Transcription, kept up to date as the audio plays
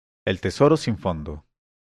El tesoro sin fondo.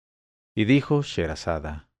 Y dijo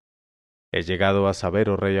Sherazada: He llegado a saber,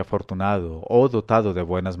 oh rey afortunado, oh dotado de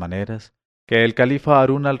buenas maneras, que el califa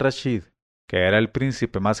Harún al-Rashid, que era el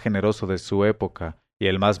príncipe más generoso de su época y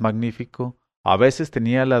el más magnífico, a veces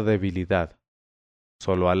tenía la debilidad,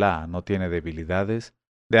 solo Alá no tiene debilidades,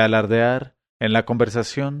 de alardear en la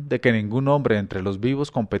conversación de que ningún hombre entre los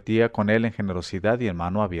vivos competía con él en generosidad y en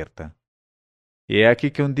mano abierta. Y he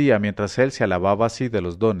aquí que un día, mientras él se alababa así de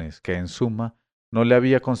los dones que, en suma, no le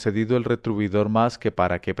había concedido el retribuidor más que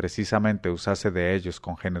para que precisamente usase de ellos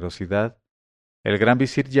con generosidad, el gran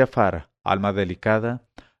visir Giafar, alma delicada,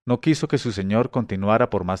 no quiso que su señor continuara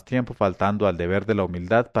por más tiempo faltando al deber de la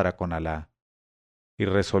humildad para con Alá, y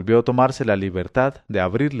resolvió tomarse la libertad de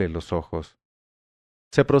abrirle los ojos.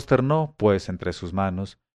 Se prosternó, pues, entre sus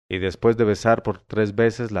manos, y después de besar por 3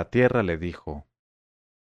 veces la tierra le dijo: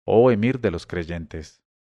 Oh emir de los creyentes,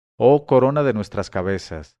 oh corona de nuestras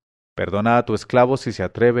cabezas, perdona a tu esclavo si se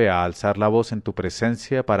atreve a alzar la voz en tu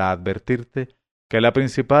presencia para advertirte que la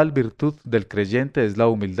principal virtud del creyente es la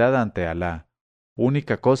humildad ante Alá,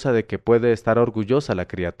 única cosa de que puede estar orgullosa la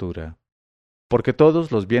criatura. Porque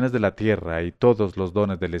todos los bienes de la tierra y todos los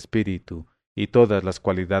dones del espíritu y todas las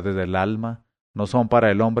cualidades del alma no son para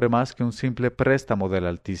el hombre más que un simple préstamo del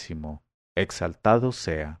Altísimo, exaltado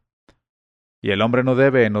sea. Y el hombre no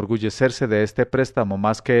debe enorgullecerse de este préstamo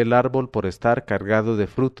más que el árbol por estar cargado de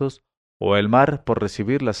frutos, o el mar por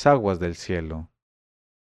recibir las aguas del cielo.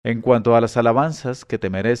 En cuanto a las alabanzas que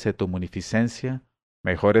te merece tu munificencia,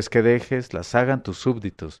 mejor es que dejes las hagan tus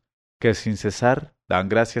súbditos, que sin cesar dan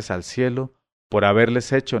gracias al cielo por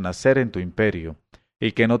haberles hecho nacer en tu imperio,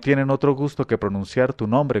 y que no tienen otro gusto que pronunciar tu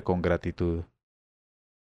nombre con gratitud.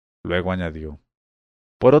 Luego añadió: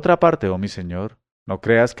 Por otra parte, oh mi señor, no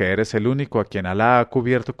creas que eres el único a quien Alá ha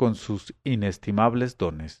cubierto con sus inestimables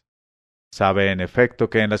dones. Sabe, en efecto,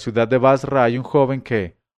 que en la ciudad de Basra hay un joven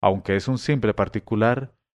que, aunque es un simple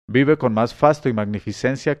particular, vive con más fasto y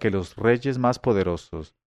magnificencia que los reyes más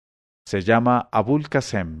poderosos. Se llama Abul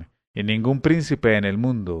Qasem, y ningún príncipe en el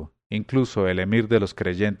mundo, incluso el emir de los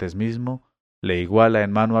creyentes mismo, le iguala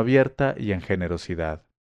en mano abierta y en generosidad.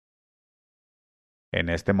 En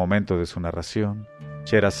este momento de su narración,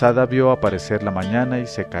 Sherazada vio aparecer la mañana y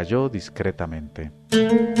se calló discretamente.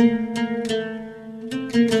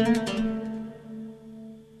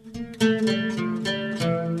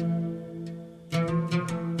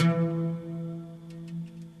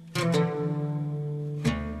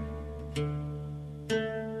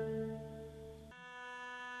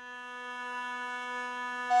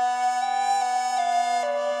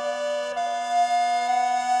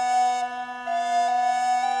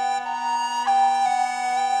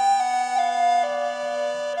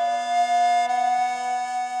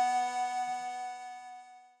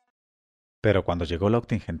 Pero cuando llegó la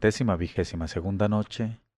 82ª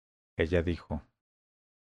noche, ella dijo: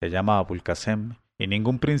 Se llama Abul Qasem, y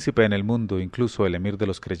ningún príncipe en el mundo, incluso el emir de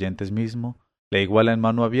los creyentes mismo, le iguala en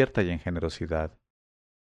mano abierta y en generosidad.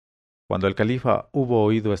 Cuando el califa hubo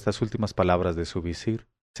oído estas últimas palabras de su visir,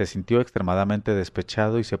 se sintió extremadamente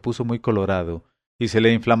despechado y se puso muy colorado, y se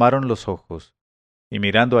le inflamaron los ojos, y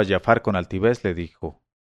mirando a Giafar con altivez le dijo: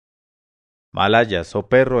 Mal hayas, oh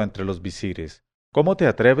perro, entre los visires. ¿Cómo te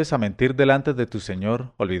atreves a mentir delante de tu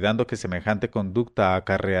señor, olvidando que semejante conducta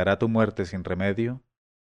acarreará tu muerte sin remedio?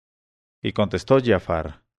 Y contestó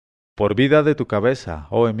Giafar: Por vida de tu cabeza,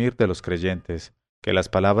 oh emir de los creyentes, que las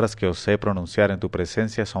palabras que osé pronunciar en tu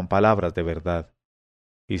presencia son palabras de verdad.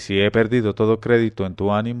 Y si he perdido todo crédito en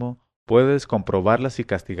tu ánimo, puedes comprobarlas y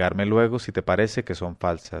castigarme luego si te parece que son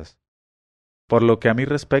falsas. Por lo que a mí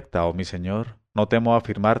respecta, oh mi señor, no temo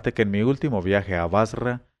afirmarte que en mi último viaje a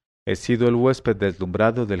Basra he sido el huésped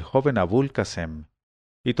deslumbrado del joven Abul Qasem,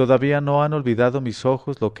 y todavía no han olvidado mis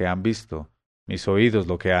ojos lo que han visto, mis oídos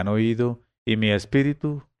lo que han oído, y mi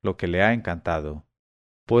espíritu lo que le ha encantado.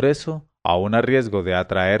 Por eso, aun a riesgo de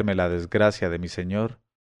atraerme la desgracia de mi señor,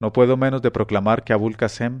 no puedo menos de proclamar que Abul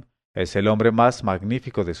Qasem es el hombre más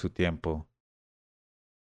magnífico de su tiempo.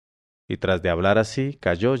 Y tras de hablar así,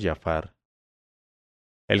 calló Giafar.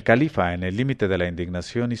 El califa, en el límite de la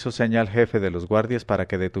indignación, hizo seña al jefe de los guardias para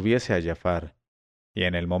que detuviese a Giafar, y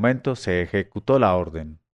en el momento se ejecutó la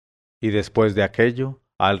orden. Y después de aquello,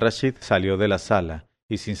 al-Rashid salió de la sala,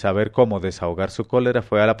 y sin saber cómo desahogar su cólera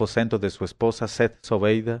fue al aposento de su esposa Seth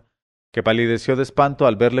Zobeida, que palideció de espanto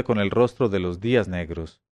al verle con el rostro de los días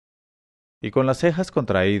negros. Y con las cejas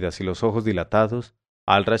contraídas y los ojos dilatados,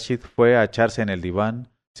 al-Rashid fue a echarse en el diván,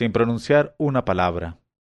 sin pronunciar una palabra.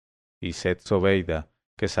 Y Seth Zobeida,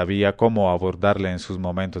 que sabía cómo abordarle en sus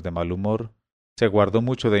momentos de mal humor, se guardó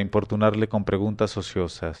mucho de importunarle con preguntas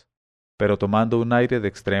ociosas, pero tomando un aire de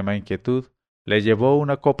extrema inquietud, le llevó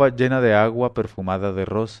una copa llena de agua perfumada de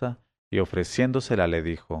rosa, y ofreciéndosela le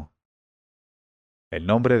dijo: El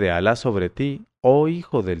nombre de Alá sobre ti, oh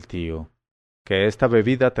hijo del tío, que esta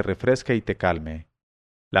bebida te refresque y te calme.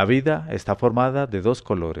 La vida está formada de dos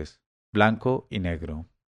colores, blanco y negro.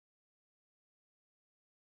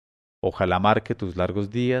 Ojalá marque tus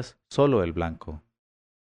largos días solo el blanco.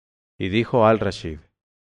 Y dijo al-Rashid: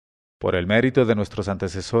 Por el mérito de nuestros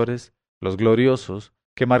antecesores, los gloriosos,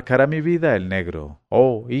 que marcará mi vida el negro,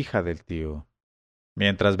 oh hija del tío.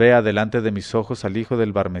 Mientras vea delante de mis ojos al hijo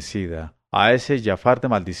del Barmecida, a ese Jafar de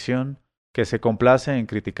maldición, que se complace en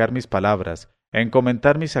criticar mis palabras, en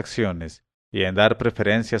comentar mis acciones, y en dar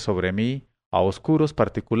preferencia sobre mí a oscuros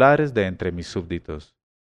particulares de entre mis súbditos.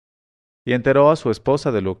 Y enteró a su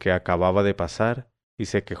esposa de lo que acababa de pasar, y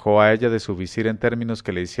se quejó a ella de su visir en términos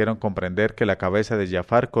que le hicieron comprender que la cabeza de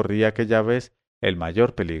Jafar corría aquella vez el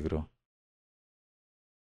mayor peligro.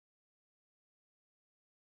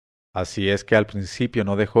 Así es que al principio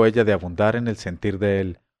no dejó ella de abundar en el sentir de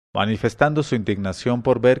él, manifestando su indignación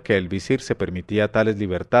por ver que el visir se permitía tales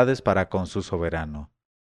libertades para con su soberano.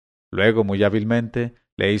 Luego, muy hábilmente,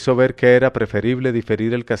 le hizo ver que era preferible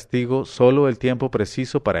diferir el castigo solo el tiempo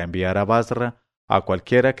preciso para enviar a Basra a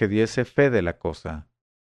cualquiera que diese fe de la cosa.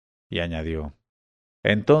 Y añadió: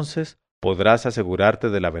 Entonces podrás asegurarte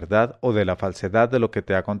de la verdad o de la falsedad de lo que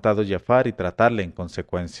te ha contado Jafar y tratarle en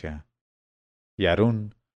consecuencia. Y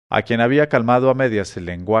Harún, a quien había calmado a medias el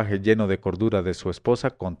lenguaje lleno de cordura de su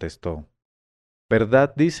esposa, contestó: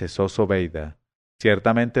 Verdad dices, oh Zobeida,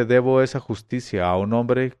 ciertamente debo esa justicia a un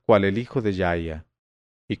hombre cual el hijo de Yahya,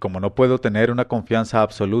 y como no puedo tener una confianza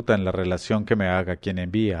absoluta en la relación que me haga quien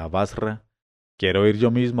envía a Basra, quiero ir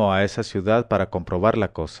yo mismo a esa ciudad para comprobar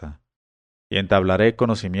la cosa, y entablaré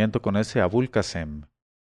conocimiento con ese Abul Qasem,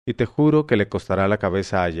 y te juro que le costará la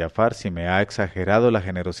cabeza a Jafar si me ha exagerado la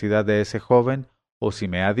generosidad de ese joven o si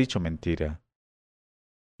me ha dicho mentira.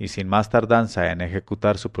 Y sin más tardanza en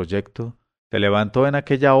ejecutar su proyecto, se levantó en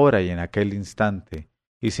aquella hora y en aquel instante,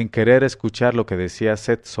 y sin querer escuchar lo que decía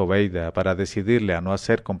Seth Zobeida para decidirle a no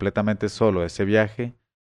hacer completamente solo ese viaje,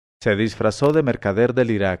 se disfrazó de mercader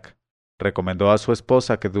del Irak, recomendó a su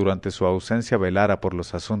esposa que durante su ausencia velara por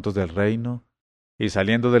los asuntos del reino, y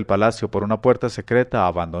saliendo del palacio por una puerta secreta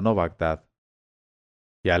abandonó Bagdad.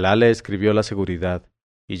 Y Alá le escribió la seguridad,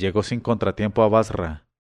 y llegó sin contratiempo a Basra,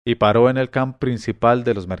 y paró en el camp principal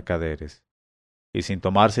de los mercaderes. Y sin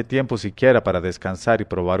tomarse tiempo siquiera para descansar y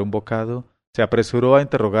probar un bocado, se apresuró a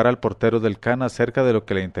interrogar al portero del Khan acerca de lo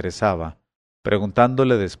que le interesaba,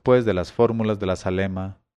 preguntándole después de las fórmulas de la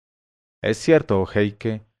Salema: ¿Es cierto, oh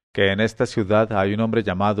jeique, que en esta ciudad hay un hombre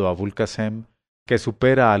llamado Abul Qasem que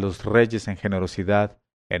supera a los reyes en generosidad,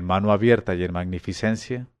 en mano abierta y en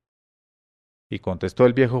magnificencia? Y contestó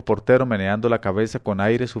el viejo portero meneando la cabeza con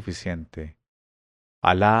aire suficiente: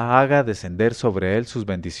 Alá haga descender sobre él sus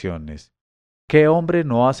bendiciones. ¿Qué hombre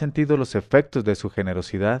no ha sentido los efectos de su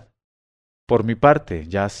generosidad? Por mi parte,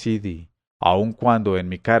 ya Sidi, aun cuando en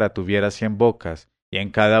mi cara tuviera 100 bocas, y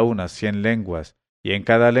en cada una 100 lenguas, y en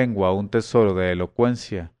cada lengua un tesoro de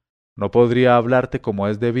elocuencia, no podría hablarte como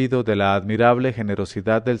es debido de la admirable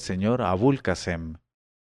generosidad del señor Abul Qasem.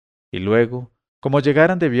 Y luego, como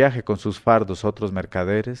llegaran de viaje con sus fardos otros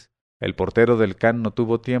mercaderes, el portero del Khan no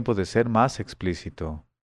tuvo tiempo de ser más explícito,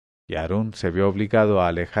 y Harún se vio obligado a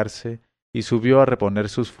alejarse y subió a reponer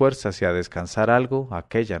sus fuerzas y a descansar algo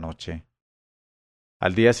aquella noche.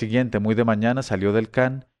 Al día siguiente, muy de mañana, salió del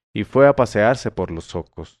Khan y fue a pasearse por los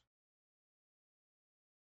zocos.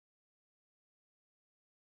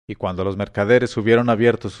 Y cuando los mercaderes hubieron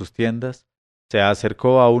abierto sus tiendas, se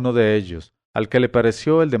acercó a uno de ellos, al que le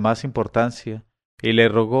pareció el de más importancia, y le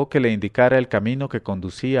rogó que le indicara el camino que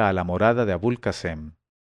conducía a la morada de Abul Qasem.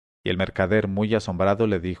 Y el mercader, muy asombrado,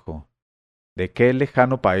 le dijo: ¿De qué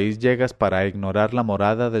lejano país llegas para ignorar la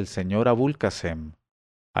morada del señor Abul Qasem?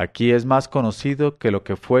 Aquí es más conocido que lo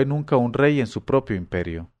que fue nunca un rey en su propio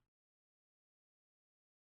imperio.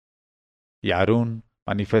 Y Harún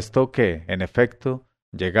manifestó que, en efecto,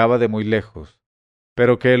 llegaba de muy lejos,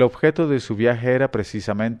 pero que el objeto de su viaje era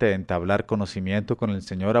precisamente entablar conocimiento con el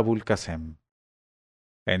señor Abul Qasem.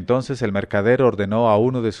 Entonces el mercader ordenó a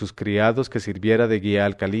uno de sus criados que sirviera de guía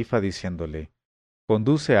al califa, diciéndole: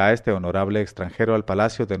 Conduce a este honorable extranjero al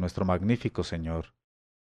palacio de nuestro magnífico señor.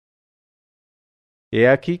 He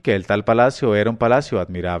aquí que el tal palacio era un palacio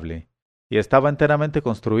admirable, y estaba enteramente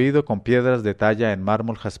construido con piedras de talla en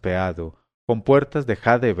mármol jaspeado, con puertas de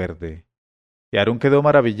jade verde. Y Harún quedó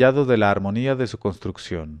maravillado de la armonía de su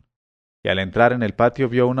construcción. Y al entrar en el patio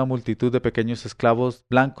vio una multitud de pequeños esclavos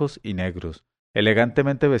blancos y negros,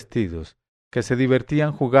 elegantemente vestidos, que se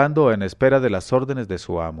divertían jugando en espera de las órdenes de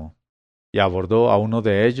su amo. Y abordó a uno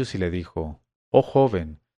de ellos y le dijo: «Oh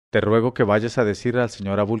joven, te ruego que vayas a decir al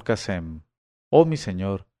señor Abul Qasem: oh mi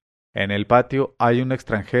señor, en el patio hay un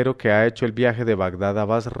extranjero que ha hecho el viaje de Bagdad a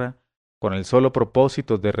Basra con el solo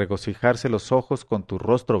propósito de regocijarse los ojos con tu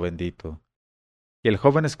rostro bendito». Y el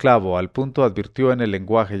joven esclavo al punto advirtió en el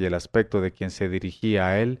lenguaje y el aspecto de quien se dirigía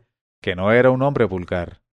a él que no era un hombre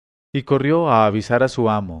vulgar, y corrió a avisar a su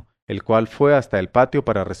amo, el cual fue hasta el patio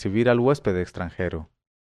para recibir al huésped extranjero.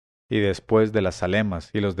 Y después de las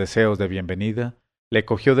zalemas y los deseos de bienvenida, le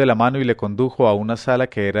cogió de la mano y le condujo a una sala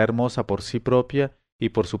que era hermosa por sí propia y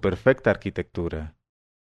por su perfecta arquitectura.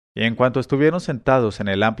 Y en cuanto estuvieron sentados en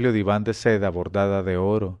el amplio diván de seda bordada de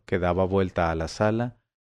oro que daba vuelta a la sala,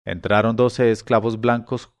 entraron 12 esclavos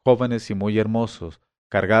blancos jóvenes y muy hermosos,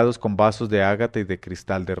 cargados con vasos de ágata y de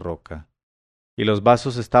cristal de roca. Y los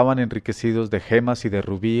vasos estaban enriquecidos de gemas y de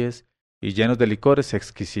rubíes, y llenos de licores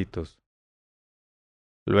exquisitos.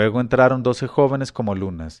 Luego entraron 12 jóvenes como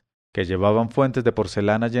lunas, que llevaban fuentes de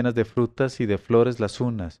porcelana llenas de frutas y de flores las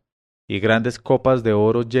unas, y grandes copas de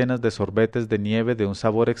oro llenas de sorbetes de nieve de un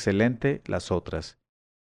sabor excelente las otras.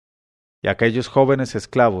 Y aquellos jóvenes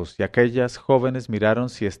esclavos y aquellas jóvenes miraron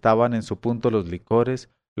si estaban en su punto los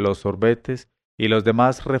licores, los sorbetes y los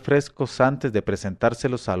demás refrescos antes de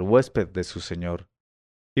presentárselos al huésped de su señor.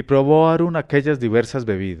 Y probó Harún aquellas diversas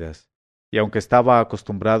bebidas, y aunque estaba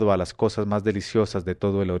acostumbrado a las cosas más deliciosas de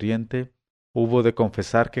todo el oriente, hubo de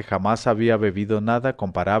confesar que jamás había bebido nada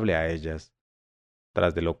comparable a ellas.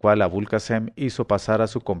 Tras de lo cual Abul Qasem hizo pasar a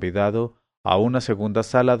su convidado a una segunda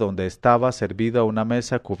sala donde estaba servida una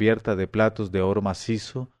mesa cubierta de platos de oro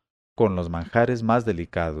macizo con los manjares más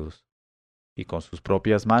delicados, y con sus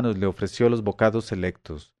propias manos le ofreció los bocados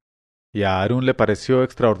selectos, y a Harún le pareció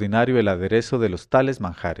extraordinario el aderezo de los tales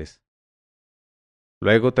manjares.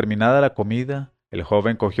 Luego, terminada la comida, el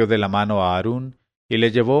joven cogió de la mano a Harún y le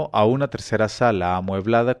llevó a una tercera sala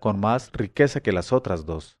amueblada con más riqueza que las otras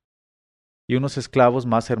dos. Y unos esclavos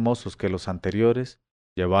más hermosos que los anteriores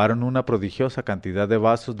llevaron una prodigiosa cantidad de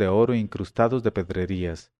vasos de oro incrustados de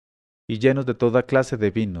pedrerías, y llenos de toda clase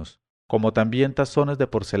de vinos, como también tazones de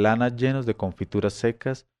porcelana llenos de confituras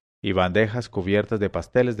secas y bandejas cubiertas de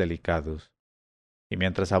pasteles delicados. Y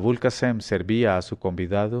mientras Abul Qasem servía a su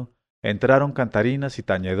convidado, entraron cantarinas y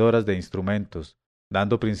tañedoras de instrumentos,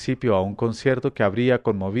 dando principio a un concierto que habría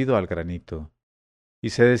conmovido al granito. Y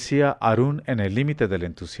se decía Harún en el límite del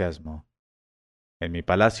entusiasmo: «En mi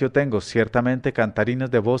palacio tengo ciertamente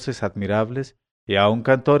cantarinas de voces admirables y aun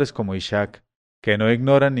cantores como Ishak, que no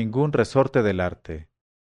ignoran ningún resorte del arte,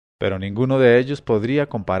 pero ninguno de ellos podría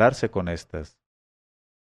compararse con estas.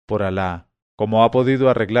 Por Alá, ¿cómo ha podido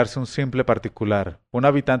arreglarse un simple particular, un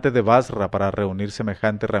habitante de Basra, para reunir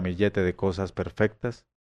semejante ramillete de cosas perfectas?»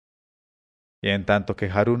 Y en tanto que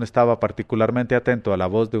Harún estaba particularmente atento a la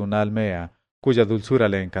voz de una almea, cuya dulzura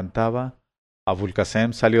le encantaba, Abul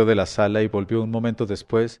Qasem salió de la sala y volvió un momento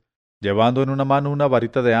después, llevando en una mano una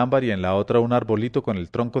varita de ámbar y en la otra un arbolito con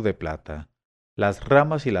el tronco de plata, las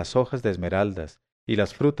ramas y las hojas de esmeraldas, y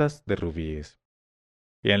las frutas de rubíes.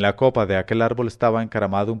 Y en la copa de aquel árbol estaba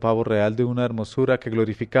encaramado un pavo real de una hermosura que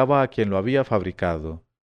glorificaba a quien lo había fabricado.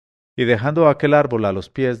 Y dejando aquel árbol a los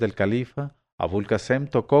pies del califa, Abul Qasem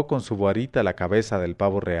tocó con su varita la cabeza del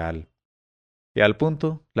pavo real. Y al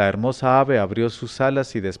punto, la hermosa ave abrió sus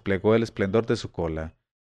alas y desplegó el esplendor de su cola,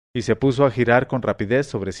 y se puso a girar con rapidez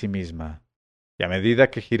sobre sí misma. Y a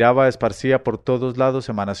medida que giraba esparcía por todos lados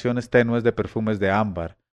emanaciones tenues de perfumes de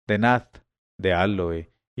ámbar, de nath, de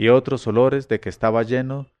aloe y otros olores de que estaba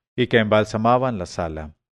lleno y que embalsamaban la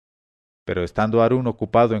sala. Pero estando Harún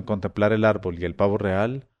ocupado en contemplar el árbol y el pavo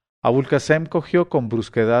real, Abul Qasem cogió con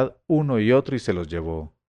brusquedad uno y otro y se los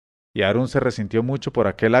llevó. Y Harún se resintió mucho por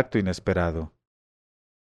aquel acto inesperado.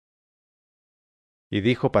 Y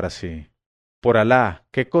dijo para sí: «Por Alá,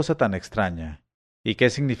 qué cosa tan extraña, y qué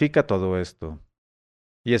significa todo esto.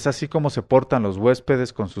 ¿Y es así como se portan los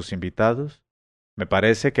huéspedes con sus invitados? Me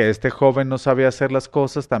parece que este joven no sabe hacer las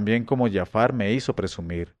cosas tan bien como Jafar me hizo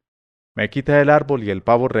presumir. Me quita el árbol y el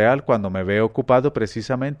pavo real cuando me ve ocupado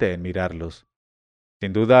precisamente en mirarlos.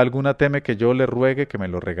 Sin duda alguna teme que yo le ruegue que me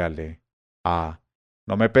lo regale. Ah,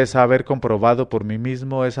 no me pesa haber comprobado por mí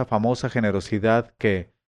mismo esa famosa generosidad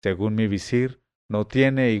que, según mi visir, no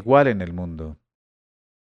tiene igual en el mundo».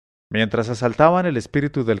 Mientras asaltaban el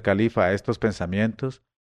espíritu del califa estos pensamientos,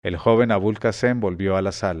 el joven Abul Qasem volvió a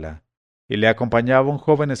la sala, y le acompañaba un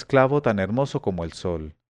joven esclavo tan hermoso como el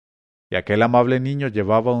sol. Y aquel amable niño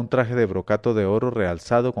llevaba un traje de brocato de oro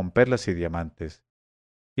realzado con perlas y diamantes,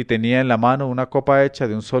 y tenía en la mano una copa hecha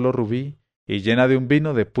de un solo rubí y llena de un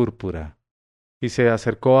vino de púrpura. Y se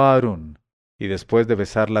acercó a Harún, y después de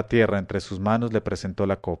besar la tierra entre sus manos le presentó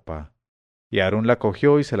la copa. Y Harún la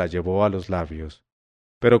cogió y se la llevó a los labios.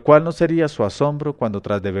 Pero cuál no sería su asombro cuando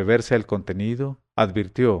tras de beberse el contenido,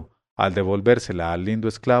 advirtió, al devolvérsela al lindo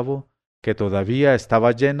esclavo, que todavía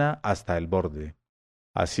estaba llena hasta el borde.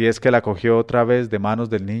 Así es que la cogió otra vez de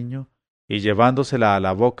manos del niño, y llevándosela a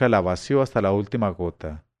la boca la vació hasta la última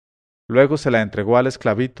gota. Luego se la entregó al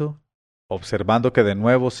esclavito, observando que de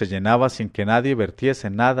nuevo se llenaba sin que nadie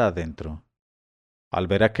vertiese nada adentro. Al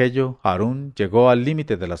ver aquello, Harún llegó al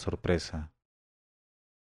límite de la sorpresa.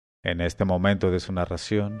 En este momento de su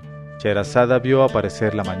narración, Sherazada vio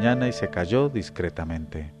aparecer la mañana y se calló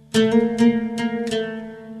discretamente.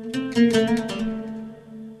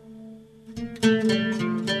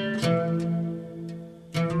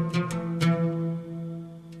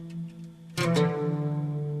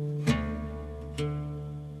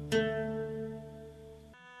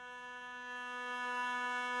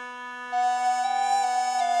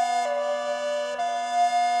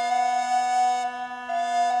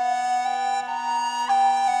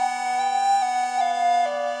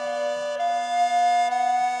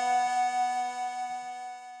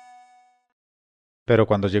 Pero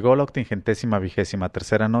cuando llegó la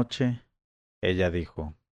 823ª noche, ella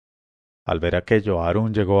dijo: Al ver aquello,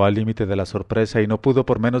 Harún llegó al límite de la sorpresa y no pudo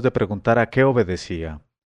por menos de preguntar a qué obedecía.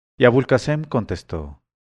 Y Abul Qasem contestó: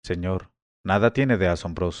 Señor, nada tiene de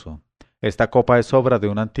asombroso. Esta copa es obra de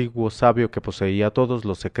un antiguo sabio que poseía todos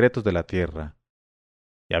los secretos de la tierra.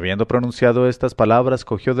 Y habiendo pronunciado estas palabras,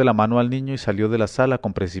 cogió de la mano al niño y salió de la sala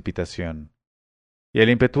con precipitación. Y el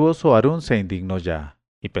impetuoso Harún se indignó ya,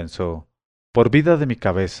 y pensó: Por vida de mi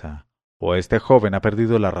cabeza, o este joven ha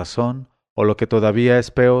perdido la razón, o lo que todavía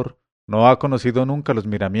es peor, no ha conocido nunca los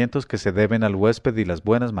miramientos que se deben al huésped y las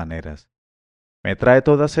buenas maneras. Me trae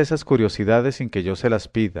todas esas curiosidades sin que yo se las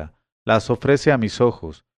pida, las ofrece a mis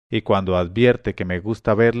ojos, y cuando advierte que me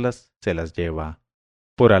gusta verlas, se las lleva.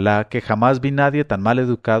 Por Alá, que jamás vi nadie tan mal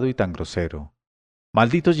educado y tan grosero.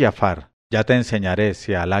 Maldito Giafar, ya te enseñaré,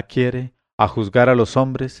 si Alá quiere, a juzgar a los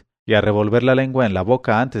hombres y a revolver la lengua en la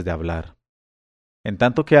boca antes de hablar. En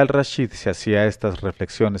tanto que Al-Rashid se hacía estas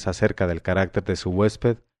reflexiones acerca del carácter de su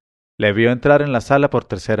huésped, le vio entrar en la sala por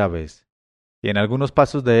tercera vez, y en algunos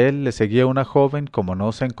pasos de él le seguía una joven como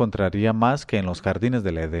no se encontraría más que en los jardines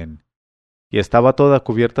del Edén, y estaba toda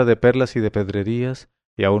cubierta de perlas y de pedrerías,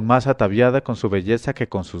 y aún más ataviada con su belleza que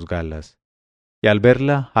con sus galas. Y al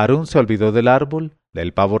verla, Harún se olvidó del árbol,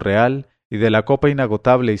 del pavo real y de la copa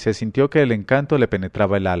inagotable y se sintió que el encanto le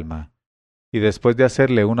penetraba el alma. Y después de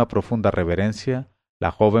hacerle una profunda reverencia,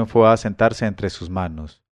 la joven fue a sentarse entre sus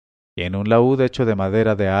manos, y en un laúd hecho de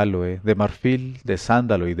madera de áloe, de marfil, de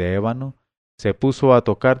sándalo y de ébano, se puso a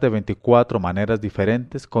tocar de 24 maneras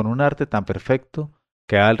diferentes con un arte tan perfecto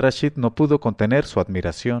que Al-Rashid no pudo contener su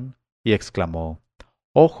admiración, y exclamó: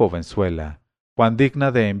 «Oh jovenzuela, cuán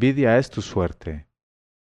digna de envidia es tu suerte».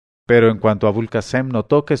 Pero en cuanto Abul Qasem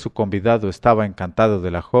notó que su convidado estaba encantado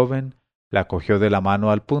de la joven, la cogió de la mano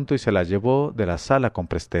al punto y se la llevó de la sala con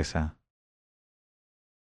presteza.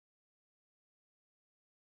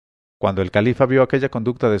 Cuando el califa vio aquella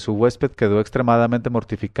conducta de su huésped, quedó extremadamente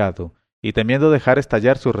mortificado, y temiendo dejar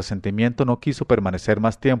estallar su resentimiento, no quiso permanecer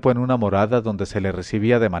más tiempo en una morada donde se le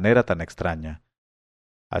recibía de manera tan extraña.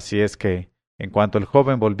 Así es que, en cuanto el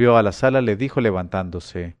joven volvió a la sala, le dijo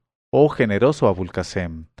levantándose: «Oh generoso Abul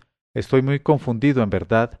Qasem, estoy muy confundido en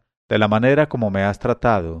verdad de la manera como me has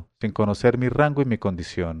tratado, sin conocer mi rango y mi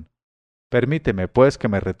condición. Permíteme, pues, que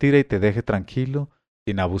me retire y te deje tranquilo,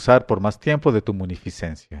 sin abusar por más tiempo de tu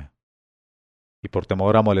munificencia». Y por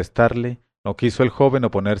temor a molestarle, no quiso el joven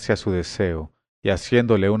oponerse a su deseo, y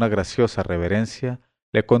haciéndole una graciosa reverencia,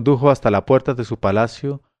 le condujo hasta la puerta de su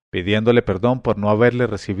palacio, pidiéndole perdón por no haberle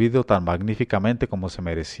recibido tan magníficamente como se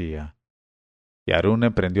merecía. Y Harún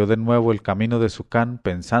emprendió de nuevo el camino de su Khan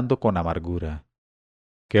pensando con amargura: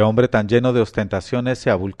 «¿Qué hombre tan lleno de ostentación ese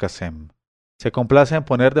Abul Qasem? Se complace en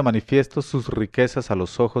poner de manifiesto sus riquezas a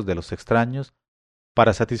los ojos de los extraños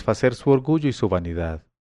para satisfacer su orgullo y su vanidad.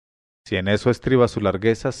 Si en eso estriba su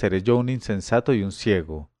largueza, seré yo un insensato y un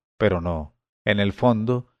ciego, pero no. En el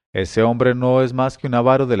fondo, ese hombre no es más que un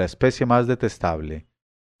avaro de la especie más detestable,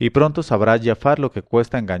 y pronto sabrá Giafar lo que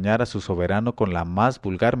cuesta engañar a su soberano con la más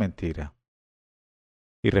vulgar mentira».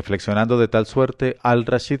 Y reflexionando de tal suerte,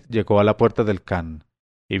 Al-Rashid llegó a la puerta del Khan,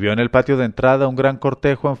 y vio en el patio de entrada un gran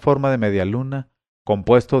cortejo en forma de media luna,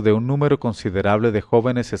 compuesto de un número considerable de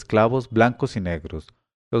jóvenes esclavos blancos y negros,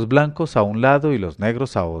 los blancos a un lado y los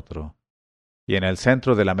negros a otro. Y en el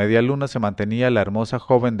centro de la media luna se mantenía la hermosa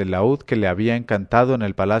joven del laúd que le había encantado en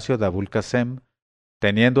el palacio de Abul Qasem,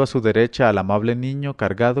 teniendo a su derecha al amable niño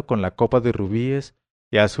cargado con la copa de rubíes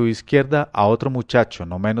y a su izquierda a otro muchacho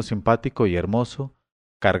no menos simpático y hermoso,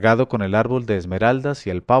 cargado con el árbol de esmeraldas y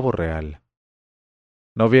el pavo real.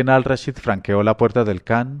 No bien al-Rashid franqueó la puerta del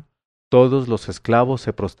Khan, todos los esclavos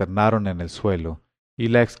se prosternaron en el suelo, y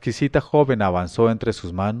la exquisita joven avanzó entre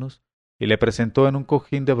sus manos y le presentó en un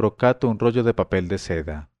cojín de brocato un rollo de papel de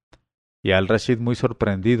seda. Y al-Rashid, muy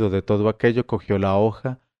sorprendido de todo aquello, cogió la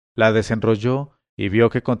hoja, la desenrolló y vio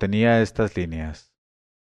que contenía estas líneas: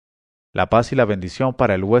 La paz y la bendición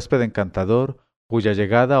para el huésped encantador, cuya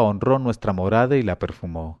llegada honró nuestra morada y la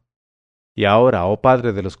perfumó. Y ahora, oh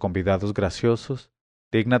padre de los convidados graciosos,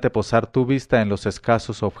 dígnate posar tu vista en los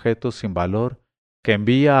escasos objetos sin valor que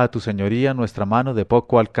envía a tu señoría nuestra mano de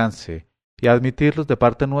poco alcance, y admitirlos de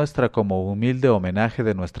parte nuestra como humilde homenaje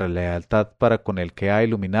de nuestra lealtad para con el que ha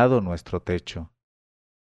iluminado nuestro techo.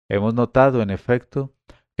 Hemos notado, en efecto,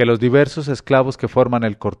 que los diversos esclavos que forman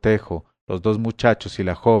el cortejo, los dos muchachos y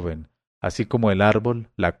la joven, así como el árbol,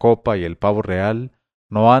 la copa y el pavo real,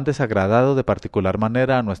 no han desagradado de particular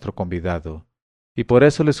manera a nuestro convidado, y por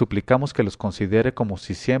eso le suplicamos que los considere como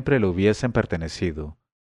si siempre le hubiesen pertenecido.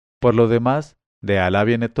 Por lo demás, de Alá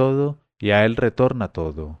viene todo, y a él retorna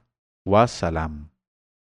todo. Wassalam.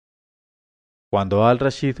 Cuando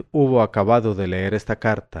al-Rashid hubo acabado de leer esta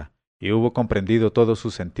carta, y hubo comprendido todo su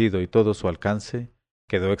sentido y todo su alcance,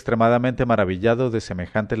 quedó extremadamente maravillado de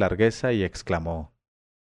semejante largueza y exclamó: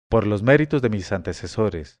 Por los méritos de mis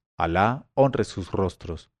antecesores, Alá honre sus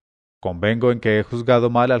rostros. Convengo en que he juzgado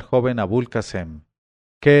mal al joven Abul Qasem.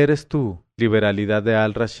 ¿Qué eres tú, liberalidad de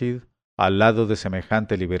al-Rashid, al lado de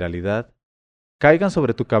semejante liberalidad? Caigan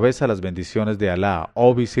sobre tu cabeza las bendiciones de Alá,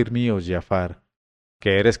 oh visir mío Jafar,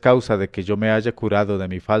 que eres causa de que yo me haya curado de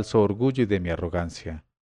mi falso orgullo y de mi arrogancia.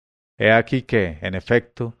 He aquí que, en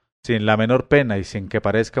efecto, sin la menor pena y sin que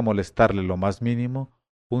parezca molestarle lo más mínimo,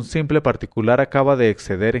 un simple particular acaba de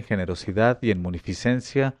exceder en generosidad y en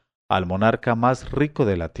munificencia al monarca más rico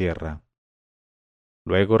de la tierra.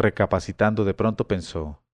 Luego, recapacitando de pronto,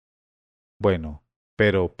 pensó: Bueno,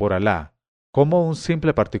 pero por Alá, ¿cómo un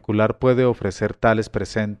simple particular puede ofrecer tales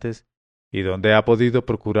presentes y dónde ha podido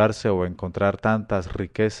procurarse o encontrar tantas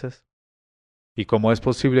riquezas? ¿Y cómo es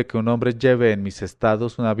posible que un hombre lleve en mis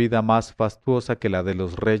estados una vida más fastuosa que la de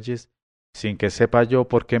los reyes, sin que sepa yo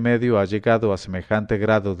por qué medio ha llegado a semejante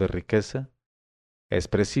grado de riqueza? Es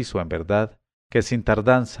preciso, en verdad, que sin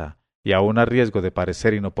tardanza, y aun a riesgo de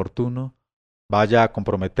parecer inoportuno, vaya a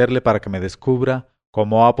comprometerle para que me descubra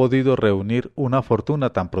cómo ha podido reunir una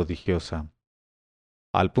fortuna tan prodigiosa.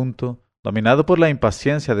 Al punto, dominado por la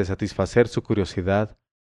impaciencia de satisfacer su curiosidad,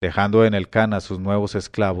 dejando en el Khan a sus nuevos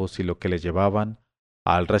esclavos y lo que le llevaban,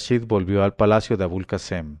 al-Rashid volvió al palacio de Abul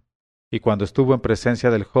Qasem, y cuando estuvo en presencia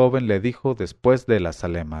del joven le dijo después de las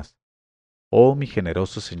zalemas: Oh mi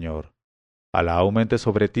generoso señor, Alá aumente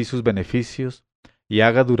sobre ti sus beneficios y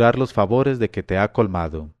haga durar los favores de que te ha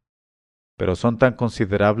colmado. Pero son tan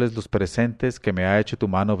considerables los presentes que me ha hecho tu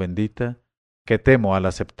mano bendita, que temo al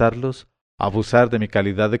aceptarlos abusar de mi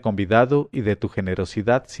calidad de convidado y de tu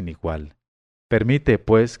generosidad sin igual. Permite,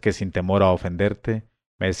 pues, que sin temor a ofenderte,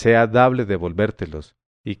 me sea dable devolvértelos,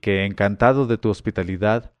 y que, encantado de tu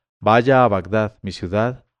hospitalidad, vaya a Bagdad, mi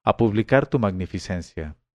ciudad, a publicar tu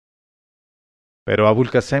magnificencia. Pero Abul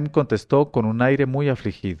Qasem contestó con un aire muy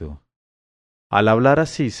afligido: Al hablar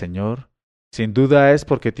así, señor, sin duda es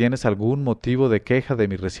porque tienes algún motivo de queja de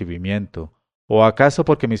mi recibimiento, o acaso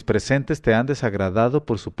porque mis presentes te han desagradado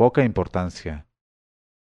por su poca importancia.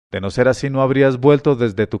 De no ser así, no habrías vuelto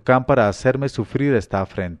desde tu Khan para hacerme sufrir esta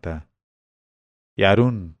afrenta. Y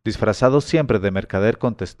Harún, disfrazado siempre de mercader,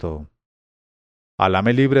 contestó: Alá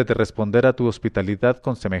me libre de responder a tu hospitalidad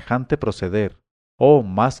con semejante proceder, oh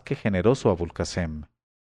más que generoso Abul Qasem.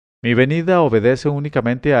 Mi venida obedece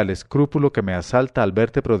únicamente al escrúpulo que me asalta al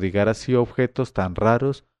verte prodigar así objetos tan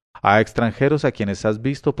raros a extranjeros a quienes has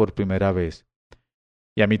visto por primera vez,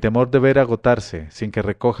 y a mi temor de ver agotarse, sin que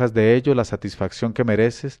recojas de ello la satisfacción que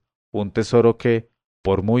mereces, un tesoro que,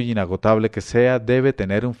 por muy inagotable que sea, debe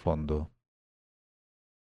tener un fondo.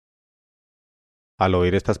 Al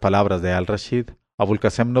oír estas palabras de al-Rashid, Abul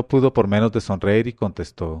Qasem no pudo por menos de sonreír y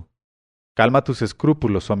contestó: Calma tus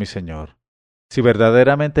escrúpulos, oh mi señor, si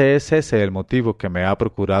verdaderamente es ese el motivo que me ha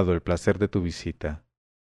procurado el placer de tu visita.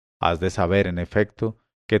 Has de saber, en efecto,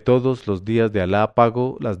 que todos los días de Alá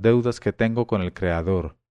pago las deudas que tengo con el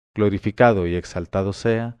Creador, glorificado y exaltado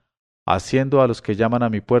sea, haciendo a los que llaman a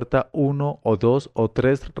mi puerta 1 o 2 o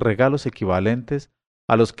 3 regalos equivalentes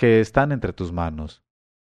a los que están entre tus manos,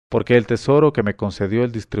 porque el tesoro que me concedió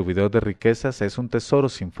el distribuidor de riquezas es un tesoro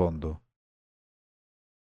sin fondo.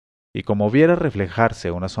 Y como viera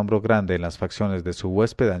reflejarse un asombro grande en las facciones de su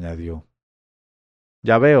huésped, añadió: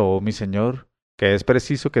 Ya veo, oh mi señor, que es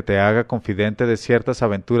preciso que te haga confidente de ciertas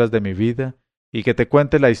aventuras de mi vida y que te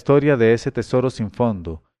cuente la historia de ese tesoro sin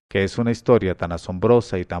fondo, que es una historia tan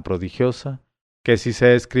asombrosa y tan prodigiosa, que si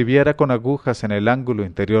se escribiera con agujas en el ángulo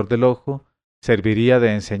interior del ojo, serviría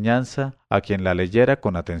de enseñanza a quien la leyera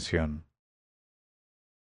con atención.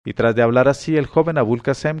 Y tras de hablar así, el joven Abul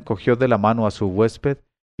Casem cogió de la mano a su huésped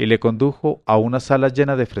y le condujo a una sala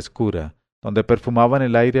llena de frescura, donde perfumaban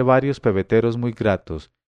el aire varios pebeteros muy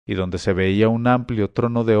gratos, y donde se veía un amplio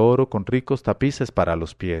trono de oro con ricos tapices para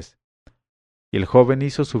los pies. Y el joven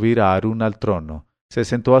hizo subir a Harún al trono, se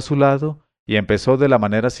sentó a su lado y empezó de la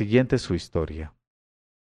manera siguiente su historia.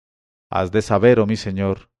 Has de saber, oh mi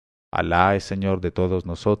señor, Alá es señor de todos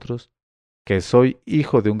nosotros, que soy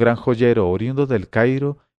hijo de un gran joyero oriundo del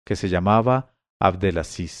Cairo que se llamaba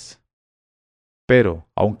Abdelaziz. Pero,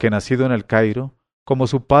 aunque nacido en el Cairo, como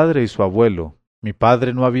su padre y su abuelo, mi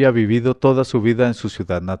padre no había vivido toda su vida en su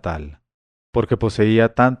ciudad natal, porque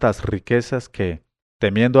poseía tantas riquezas que,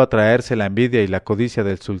 temiendo atraerse la envidia y la codicia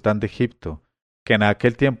del sultán de Egipto, que en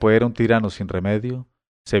aquel tiempo era un tirano sin remedio,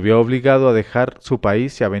 se vio obligado a dejar su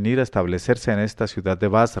país y a venir a establecerse en esta ciudad de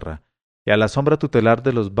Basra, y a la sombra tutelar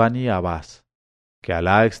de los Bani Abbas, que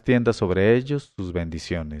Alá extienda sobre ellos sus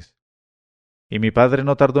bendiciones. Y mi padre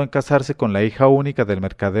no tardó en casarse con la hija única del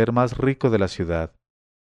mercader más rico de la ciudad,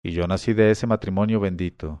 y yo nací de ese matrimonio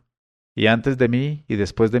bendito. Y antes de mí y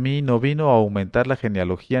después de mí no vino a aumentar la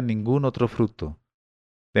genealogía ningún otro fruto.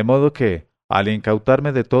 De modo que, al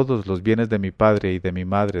incautarme de todos los bienes de mi padre y de mi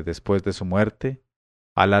madre después de su muerte,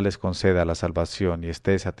 Alá les conceda la salvación y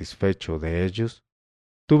esté satisfecho de ellos,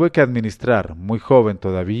 tuve que administrar, muy joven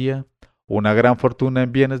todavía, una gran fortuna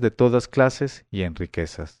en bienes de todas clases y en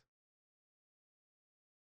riquezas.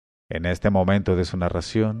 En este momento de su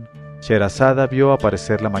narración, Sherazada vio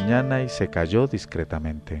aparecer la mañana y se calló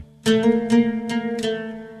discretamente.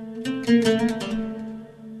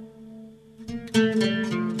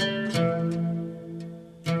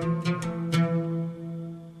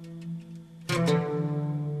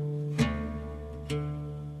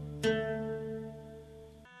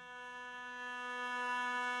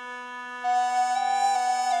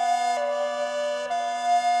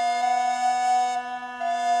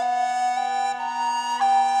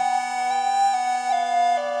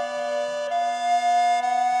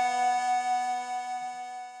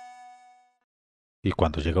 Y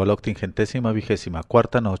cuando llegó la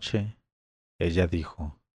 824ª noche, ella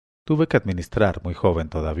dijo: Tuve que administrar, muy joven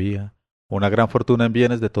todavía, una gran fortuna en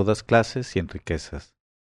bienes de todas clases y en riquezas.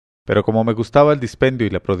 Pero como me gustaba el dispendio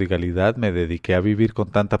y la prodigalidad, me dediqué a vivir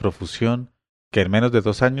con tanta profusión que en menos de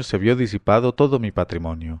 2 años se vio disipado todo mi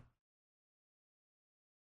patrimonio.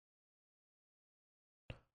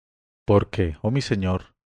 Porque, oh mi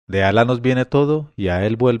señor, de Alá nos viene todo y a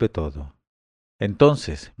él vuelve todo.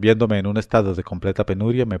 Entonces, viéndome en un estado de completa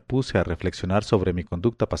penuria, me puse a reflexionar sobre mi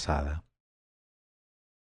conducta pasada.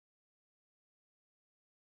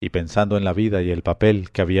 Y pensando en la vida y el papel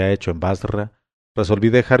que había hecho en Basra, resolví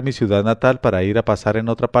dejar mi ciudad natal para ir a pasar en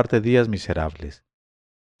otra parte días miserables,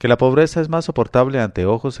 que la pobreza es más soportable ante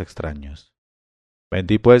ojos extraños.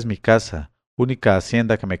 Vendí pues mi casa, única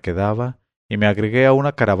hacienda que me quedaba, y me agregué a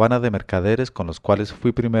una caravana de mercaderes con los cuales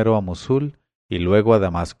fui primero a Mosul y luego a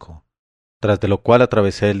Damasco, tras de lo cual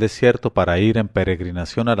atravesé el desierto para ir en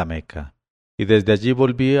peregrinación a la Meca, y desde allí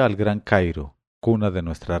volví al Gran Cairo, cuna de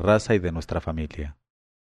nuestra raza y de nuestra familia.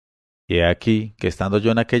 Y he aquí que estando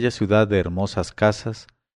yo en aquella ciudad de hermosas casas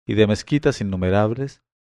y de mezquitas innumerables,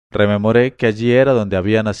 rememoré que allí era donde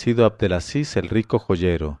había nacido Abdelaziz el rico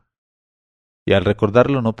joyero, y al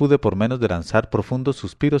recordarlo no pude por menos de lanzar profundos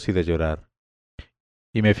suspiros y de llorar.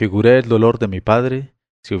 Y me figuré el dolor de mi padre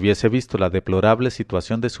si hubiese visto la deplorable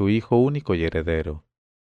situación de su hijo único y heredero.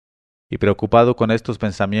 Y preocupado con estos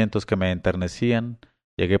pensamientos que me enternecían,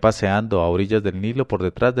 llegué paseando a orillas del Nilo por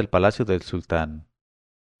detrás del palacio del sultán.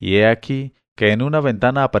 Y he aquí que en una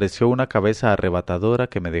ventana apareció una cabeza arrebatadora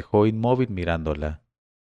que me dejó inmóvil mirándola.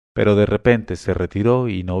 Pero de repente se retiró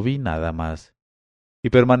y no vi nada más.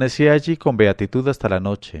 Y permanecí allí con beatitud hasta la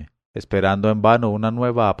noche, esperando en vano una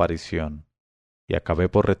nueva aparición. Y acabé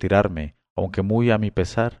por retirarme, aunque muy a mi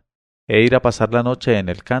pesar, e ir a pasar la noche en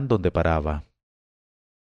el Khan donde paraba.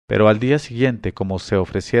 Pero al día siguiente, como se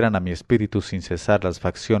ofrecieran a mi espíritu sin cesar las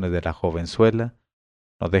facciones de la jovenzuela,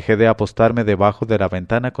 no dejé de apostarme debajo de la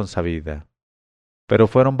ventana consabida. Pero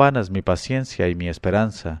fueron vanas mi paciencia y mi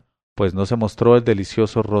esperanza, pues no se mostró el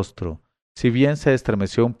delicioso rostro, si bien se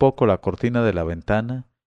estremeció un poco la cortina de la ventana,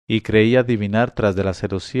 y creí adivinar tras de la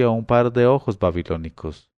celosía un par de ojos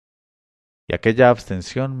babilónicos. Y aquella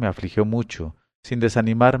abstención me afligió mucho, sin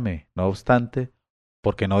desanimarme, no obstante,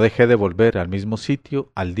 porque no dejé de volver al mismo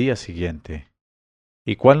sitio al día siguiente.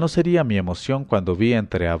 y cuál no sería mi emoción cuando vi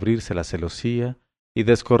entreabrirse la celosía y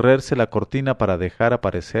descorrerse la cortina para dejar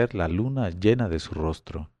aparecer la luna llena de su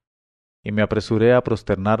rostro. Y me apresuré a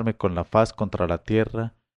prosternarme con la faz contra la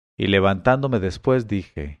tierra, y levantándome después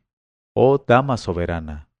dije: «Oh dama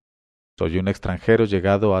soberana, soy un extranjero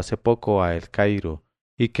llegado hace poco a El Cairo,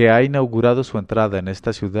 y que ha inaugurado su entrada en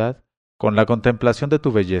esta ciudad con la contemplación de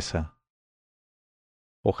tu belleza.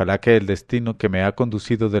 Ojalá que el destino que me ha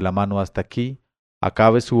conducido de la mano hasta aquí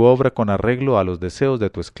acabe su obra con arreglo a los deseos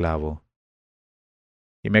de tu esclavo».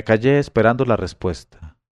 Y me callé esperando la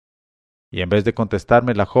respuesta. Y en vez de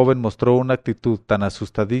contestarme, la joven mostró una actitud tan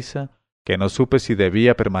asustadiza que no supe si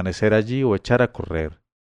debía permanecer allí o echar a correr.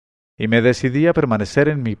 Y me decidí a permanecer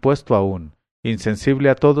en mi puesto aún,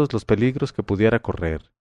 insensible a todos los peligros que pudiera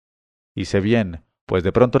correr. Hice bien, pues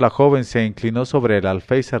de pronto la joven se inclinó sobre el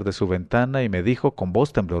alféizar de su ventana y me dijo con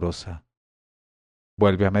voz temblorosa: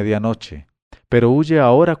 «Vuelve a medianoche, pero huye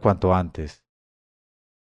ahora cuanto antes».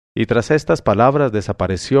 Y tras estas palabras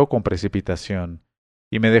desapareció con precipitación,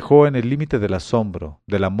 y me dejó en el límite del asombro,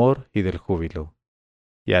 del amor y del júbilo.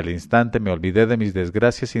 Y al instante me olvidé de mis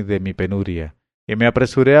desgracias y de mi penuria, y me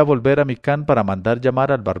apresuré a volver a mi can para mandar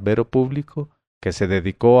llamar al barbero público, que se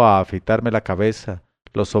dedicó a afeitarme la cabeza,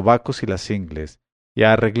 los sobacos y las ingles, y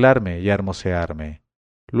a arreglarme y a hermosearme.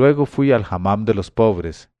 Luego fui al hammam de los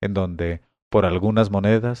pobres, en donde, por algunas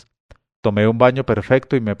monedas, tomé un baño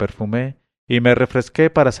perfecto y me perfumé, y me refresqué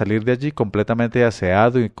para salir de allí completamente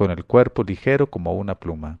aseado y con el cuerpo ligero como una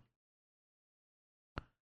pluma.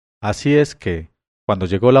 Así es que, cuando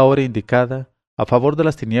llegó la hora indicada, a favor de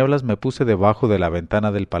las tinieblas me puse debajo de la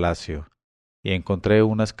ventana del palacio, y encontré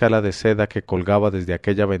una escala de seda que colgaba desde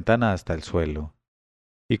aquella ventana hasta el suelo.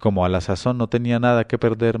 Y como a la sazón no tenía nada que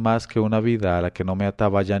perder más que una vida a la que no me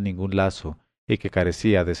ataba ya ningún lazo y que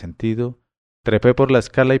carecía de sentido, trepé por la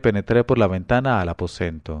escala y penetré por la ventana al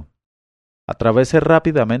aposento. Atravesé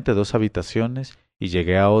rápidamente 2 habitaciones y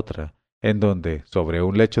llegué a otra, en donde, sobre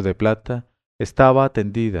un lecho de plata, estaba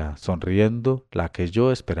tendida, sonriendo, la que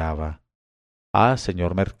yo esperaba. Ah,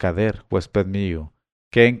 señor mercader, huésped mío,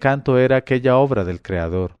 qué encanto era aquella obra del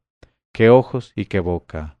Creador, qué ojos y qué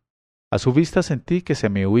boca. A su vista sentí que se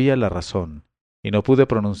me huía la razón, y no pude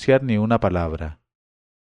pronunciar ni una palabra.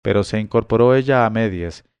 Pero se incorporó ella a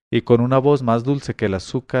medias, y con una voz más dulce que el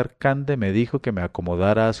azúcar cande me dijo que me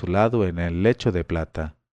acomodara a su lado en el lecho de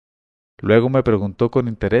plata. Luego me preguntó con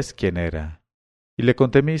interés quién era, y le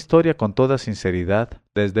conté mi historia con toda sinceridad,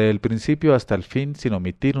 desde el principio hasta el fin, sin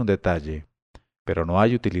omitir un detalle, pero no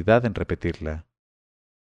hay utilidad en repetirla.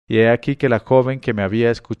 Y he aquí que la joven, que me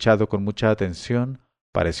había escuchado con mucha atención,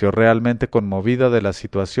 pareció realmente conmovida de la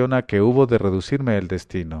situación a que hubo de reducirme el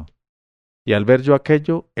destino. Y al ver yo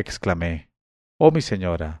aquello, exclamé: «Oh, mi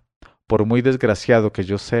señora, por muy desgraciado que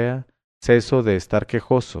yo sea, ceso de estar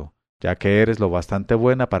quejoso, ya que eres lo bastante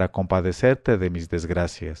buena para compadecerte de mis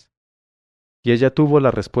desgracias». Y ella tuvo la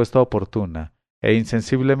respuesta oportuna, e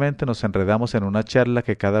insensiblemente nos enredamos en una charla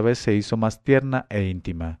que cada vez se hizo más tierna e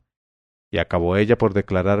íntima. Y acabó ella por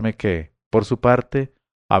declararme que, por su parte,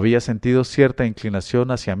 había sentido cierta inclinación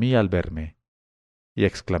hacia mí al verme. Y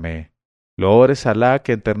exclamé: «Loores a Alá,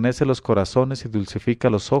 que enternece los corazones y dulcifica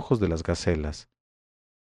los ojos de las gacelas».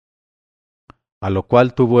 A lo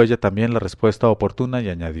cual tuvo ella también la respuesta oportuna y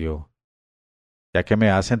añadió: «Ya que me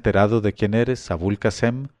has enterado de quién eres, Abul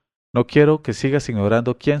Casem, no quiero que sigas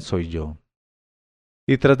ignorando quién soy yo».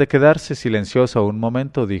 Y tras de quedarse silenciosa un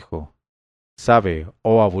momento, dijo: «Sabe,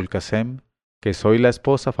 oh Abul Casem, que soy la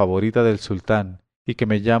esposa favorita del sultán y que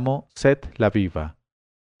me llamo Set la Viva,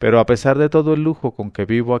 pero a pesar de todo el lujo con que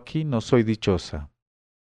vivo aquí no soy dichosa,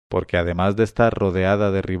 porque además de estar rodeada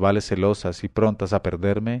de rivales celosas y prontas a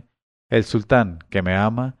perderme, el sultán, que me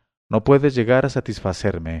ama, no puede llegar a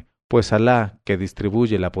satisfacerme, pues Alá, que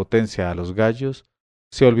distribuye la potencia a los gallos,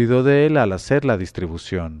 se olvidó de él al hacer la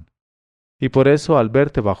distribución. Y por eso, al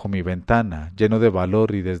verte bajo mi ventana, lleno de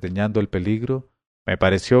valor y desdeñando el peligro, me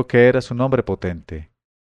pareció que eras un hombre potente,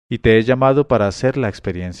 y te he llamado para hacer la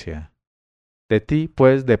experiencia. De ti,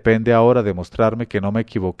 pues, depende ahora demostrarme que no me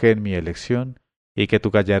equivoqué en mi elección y que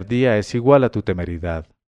tu gallardía es igual a tu temeridad.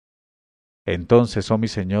 Entonces, oh mi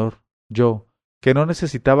señor, yo, que no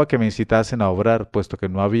necesitaba que me incitasen a obrar, puesto que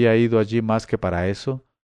no había ido allí más que para eso,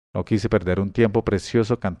 no quise perder un tiempo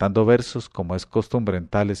precioso cantando versos, como es costumbre en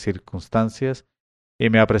tales circunstancias, y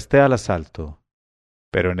me apresté al asalto.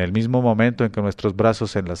 Pero en el mismo momento en que nuestros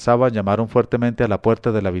brazos se enlazaban, llamaron fuertemente a la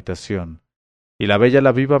puerta de la habitación, y la bella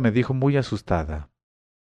la viva me dijo muy asustada: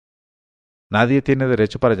 «Nadie tiene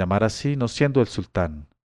derecho para llamar así, no siendo el sultán.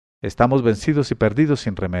 Estamos vencidos y perdidos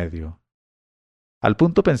sin remedio». Al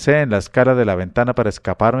punto pensé en la escala de la ventana para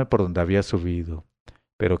escaparme por donde había subido,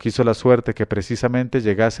 pero quiso la suerte que precisamente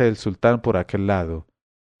llegase el sultán por aquel lado,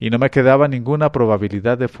 y no me quedaba ninguna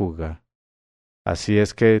probabilidad de fuga. Así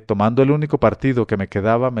es que, tomando el único partido que me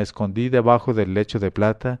quedaba, me escondí debajo del lecho de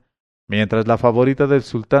plata, mientras la favorita del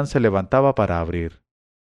sultán se levantaba para abrir.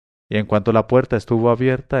 Y en cuanto la puerta estuvo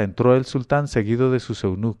abierta, entró el sultán seguido de sus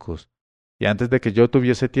eunucos, y antes de que yo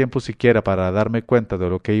tuviese tiempo siquiera para darme cuenta de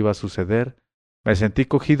lo que iba a suceder, me sentí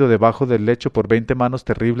cogido debajo del lecho por 20 manos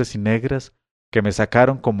terribles y negras, que me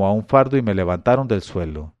sacaron como a un fardo y me levantaron del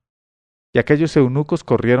suelo. Y aquellos eunucos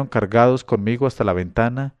corrieron cargados conmigo hasta la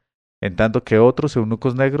ventana, en tanto que otros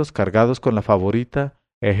eunucos negros cargados con la favorita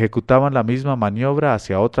ejecutaban la misma maniobra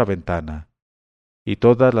hacia otra ventana. Y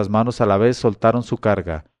todas las manos a la vez soltaron su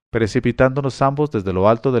carga, precipitándonos ambos desde lo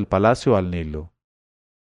alto del palacio al Nilo.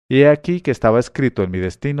 Y he aquí que estaba escrito en mi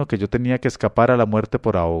destino que yo tenía que escapar a la muerte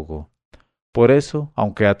por ahogo. Por eso,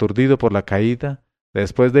 aunque aturdido por la caída,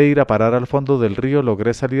 después de ir a parar al fondo del río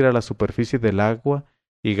logré salir a la superficie del agua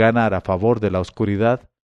y ganar a favor de la oscuridad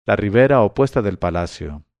la ribera opuesta del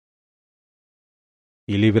palacio.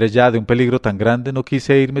 Y libre ya de un peligro tan grande, no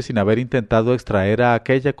quise irme sin haber intentado extraer a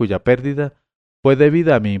aquella cuya pérdida fue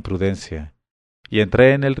debida a mi imprudencia. Y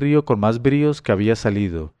entré en el río con más bríos que había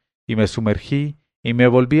salido, y me sumergí, y me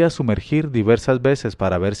volví a sumergir diversas veces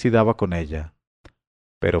para ver si daba con ella.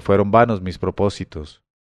 Pero fueron vanos mis propósitos,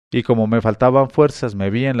 y como me faltaban fuerzas me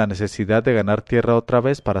vi en la necesidad de ganar tierra otra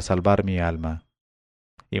vez para salvar mi alma.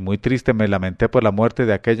 Y muy triste me lamenté por la muerte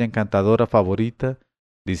de aquella encantadora favorita,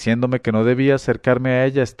 diciéndome que no debía acercarme a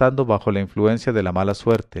ella estando bajo la influencia de la mala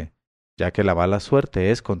suerte, ya que la mala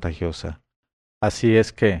suerte es contagiosa. Así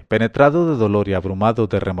es que, penetrado de dolor y abrumado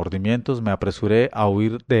de remordimientos, me apresuré a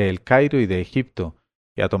huir de El Cairo y de Egipto,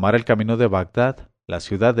 y a tomar el camino de Bagdad, la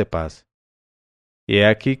ciudad de paz. Y he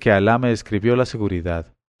aquí que Alá me escribió la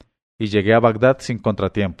seguridad, y llegué a Bagdad sin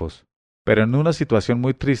contratiempos, pero en una situación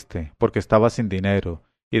muy triste, porque estaba sin dinero,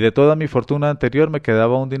 y de toda mi fortuna anterior me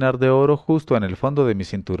quedaba un dinar de oro justo en el fondo de mi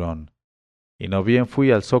cinturón. Y no bien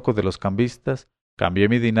fui al zoco de los cambistas, cambié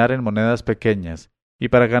mi dinar en monedas pequeñas, y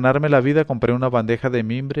para ganarme la vida compré una bandeja de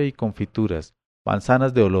mimbre y confituras,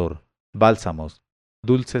 manzanas de olor, bálsamos,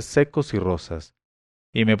 dulces secos y rosas.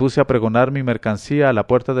 Y me puse a pregonar mi mercancía a la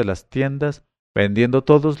puerta de las tiendas, vendiendo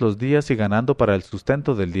todos los días y ganando para el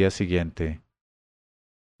sustento del día siguiente.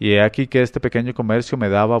 Y he aquí que este pequeño comercio me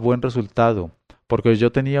daba buen resultado, porque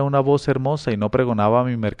yo tenía una voz hermosa y no pregonaba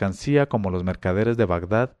mi mercancía como los mercaderes de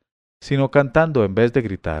Bagdad, sino cantando en vez de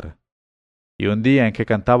gritar. Y un día en que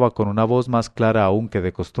cantaba con una voz más clara aún que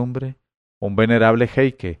de costumbre, un venerable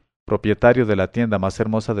jeique, propietario de la tienda más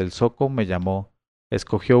hermosa del zoco, me llamó,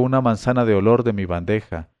 escogió una manzana de olor de mi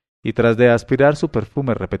bandeja, y tras de aspirar su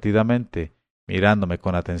perfume repetidamente, mirándome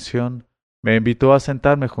con atención, me invitó a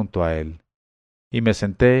sentarme junto a él. Y me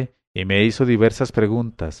senté, y me hizo diversas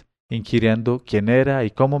preguntas, inquiriendo quién era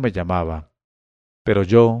y cómo me llamaba. Pero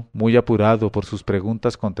yo, muy apurado por sus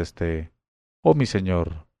preguntas, contesté, «Oh, mi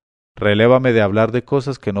señor, relévame de hablar de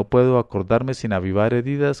cosas que no puedo acordarme sin avivar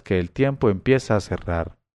heridas que el tiempo empieza a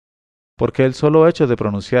cerrar, porque el solo hecho de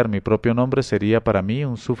pronunciar mi propio nombre sería para mí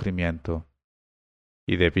un sufrimiento».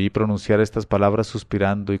 Y debí pronunciar estas palabras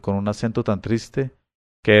suspirando y con un acento tan triste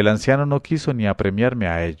que el anciano no quiso ni apremiarme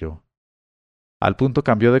a ello. Al punto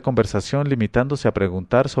cambió de conversación limitándose a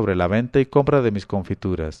preguntar sobre la venta y compra de mis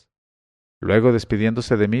confituras. Luego,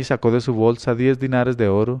 despidiéndose de mí, sacó de su bolsa 10 dinares de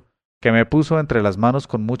oro, que me puso entre las manos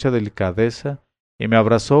con mucha delicadeza, y me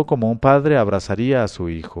abrazó como un padre abrazaría a su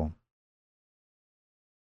hijo.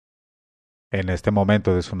 En este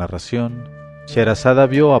momento de su narración, Sherazada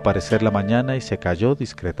vio aparecer la mañana y se calló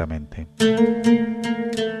discretamente.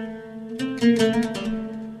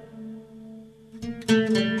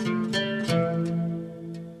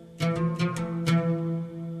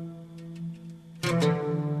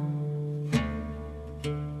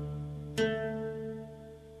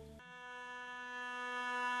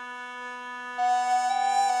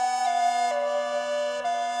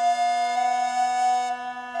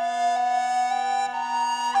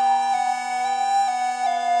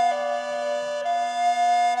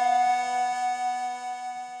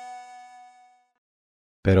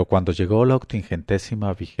 Pero cuando llegó la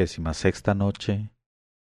 826ª noche,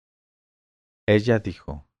 ella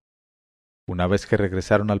dijo, una vez que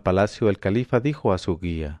regresaron al palacio, el califa dijo a su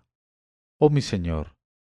guía, «Oh mi señor,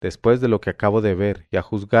 después de lo que acabo de ver y a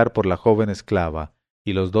juzgar por la joven esclava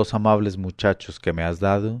y los 2 amables muchachos que me has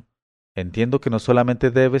dado, entiendo que no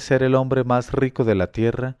solamente debes ser el hombre más rico de la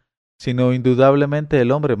tierra, sino indudablemente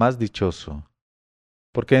el hombre más dichoso,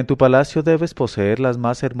 porque en tu palacio debes poseer las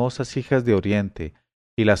más hermosas hijas de Oriente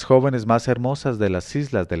y las jóvenes más hermosas de las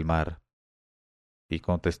islas del mar». Y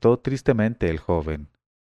contestó tristemente el joven,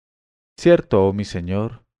 Cierto, oh mi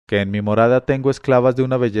señor, que en mi morada tengo esclavas de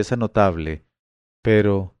una belleza notable,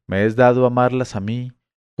 pero me es dado amarlas a mí,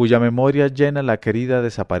 cuya memoria llena la querida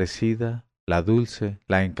desaparecida, la dulce,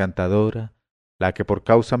 la encantadora, la que por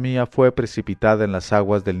causa mía fue precipitada en las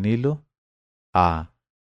aguas del Nilo. Ah,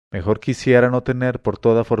 mejor quisiera no tener por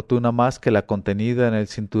toda fortuna más que la contenida en el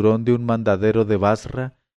cinturón de un mandadero de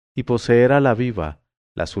Basra y poseer a la viva,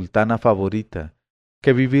 la sultana favorita,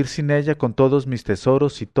 que vivir sin ella con todos mis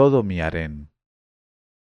tesoros y todo mi harén.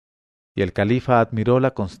 Y el califa admiró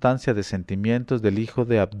la constancia de sentimientos del hijo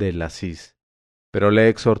de Abdelaziz, pero le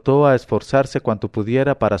exhortó a esforzarse cuanto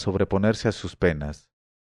pudiera para sobreponerse a sus penas.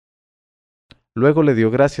 Luego le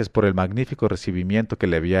dio gracias por el magnífico recibimiento que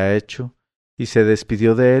le había hecho, y se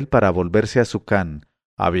despidió de él para volverse a su Khan,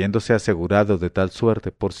 habiéndose asegurado de tal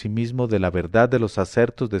suerte por sí mismo de la verdad de los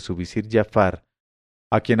acertos de su visir Giafar,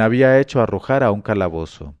 a quien había hecho arrojar a un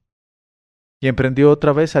calabozo. Y emprendió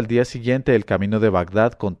otra vez al día siguiente el camino de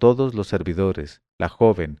Bagdad con todos los servidores, la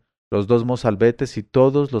joven, los dos mozalbetes y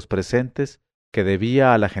todos los presentes que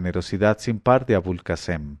debía a la generosidad sin par de Abul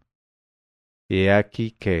Qasem. Y he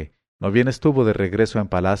aquí que, no bien estuvo de regreso en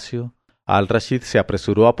palacio, Al-Rashid se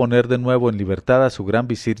apresuró a poner de nuevo en libertad a su gran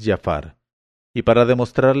visir Giafar, y para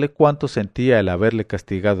demostrarle cuánto sentía el haberle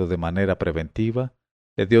castigado de manera preventiva,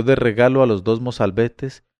 le dio de regalo a los dos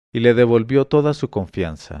mozalbetes y le devolvió toda su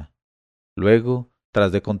confianza. Luego,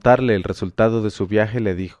 tras de contarle el resultado de su viaje,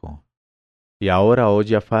 le dijo: «Y ahora, oh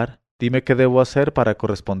Giafar, dime qué debo hacer para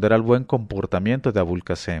corresponder al buen comportamiento de Abul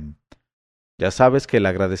Qasem. Ya sabes que el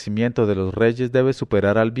agradecimiento de los reyes debe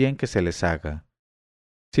superar al bien que se les haga.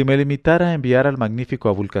 Si me limitara a enviar al magnífico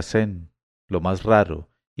Abul Qasem, lo más raro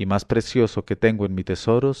y más precioso que tengo en mi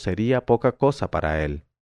tesoro, sería poca cosa para él.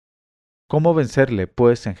 ¿Cómo vencerle,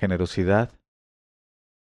 pues, en generosidad?»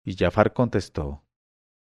 Y Giafar contestó: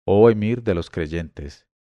 «Oh emir de los creyentes,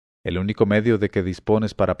 el único medio de que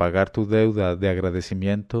dispones para pagar tu deuda de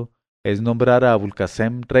agradecimiento es nombrar a Abul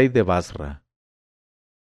Qasem rey de Basra».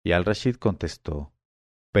 Y Al-Rashid contestó: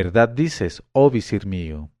 «Verdad dices, oh visir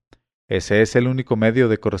mío, ese es el único medio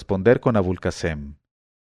de corresponder con Abul Qasem.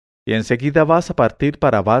 Y enseguida vas a partir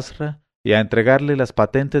para Basra y a entregarle las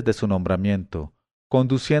patentes de su nombramiento,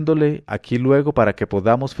 conduciéndole aquí luego para que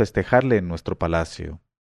podamos festejarle en nuestro palacio».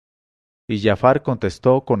 Y Giafar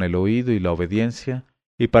contestó con el oído y la obediencia,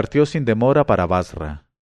 y partió sin demora para Basra.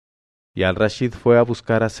 Y Al-Rashid fue a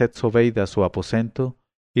buscar a Sett Zobeida a su aposento,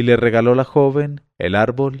 y le regaló la joven, el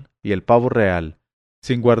árbol y el pavo real,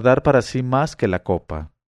 sin guardar para sí más que la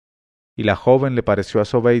copa. Y la joven le pareció a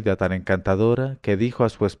Zobeida tan encantadora que dijo a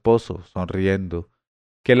su esposo, sonriendo,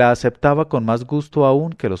 que la aceptaba con más gusto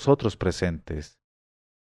aún que los otros presentes.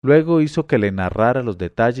 Luego hizo que le narrara los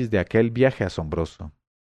detalles de aquel viaje asombroso.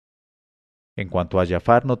 En cuanto a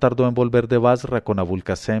Giafar, no tardó en volver de Basra con Abul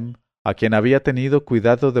Qasem, a quien había tenido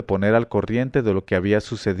cuidado de poner al corriente de lo que había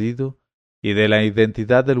sucedido y de la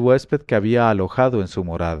identidad del huésped que había alojado en su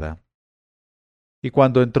morada. Y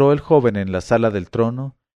cuando entró el joven en la sala del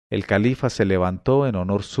trono, el califa se levantó en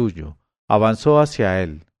honor suyo, avanzó hacia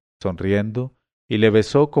él, sonriendo, y le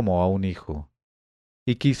besó como a un hijo,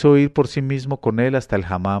 y quiso ir por sí mismo con él hasta el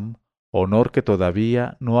hammam, honor que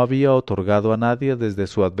todavía no había otorgado a nadie desde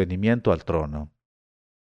su advenimiento al trono.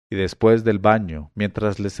 Y después del baño,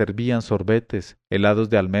 mientras le servían sorbetes, helados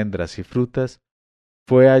de almendras y frutas,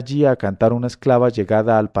 fue allí a cantar una esclava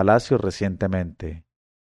llegada al palacio recientemente.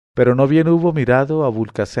 Pero no bien hubo mirado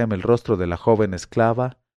Abul Qasem el rostro de la joven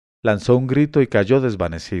esclava, lanzó un grito y cayó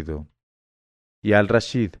desvanecido. Y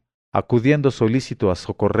Al-Rashid, acudiendo solícito a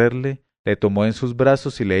socorrerle, le tomó en sus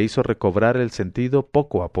brazos y le hizo recobrar el sentido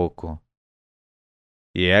poco a poco.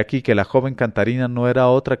 Y he aquí que la joven cantarina no era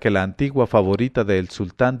otra que la antigua favorita del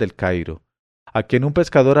sultán del Cairo, a quien un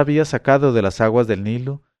pescador había sacado de las aguas del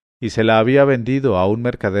Nilo y se la había vendido a un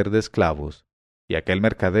mercader de esclavos, y aquel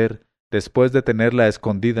mercader, después de tenerla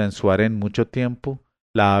escondida en su harén mucho tiempo,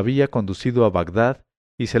 la había conducido a Bagdad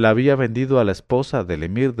y se la había vendido a la esposa del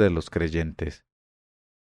emir de los creyentes.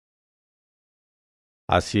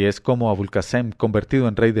 Así es como Abul Qasem, convertido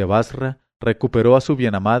en rey de Basra, recuperó a su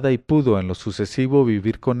bienamada y pudo en lo sucesivo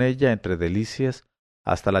vivir con ella entre delicias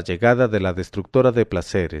hasta la llegada de la destructora de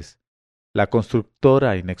placeres, la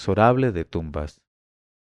constructora inexorable de tumbas.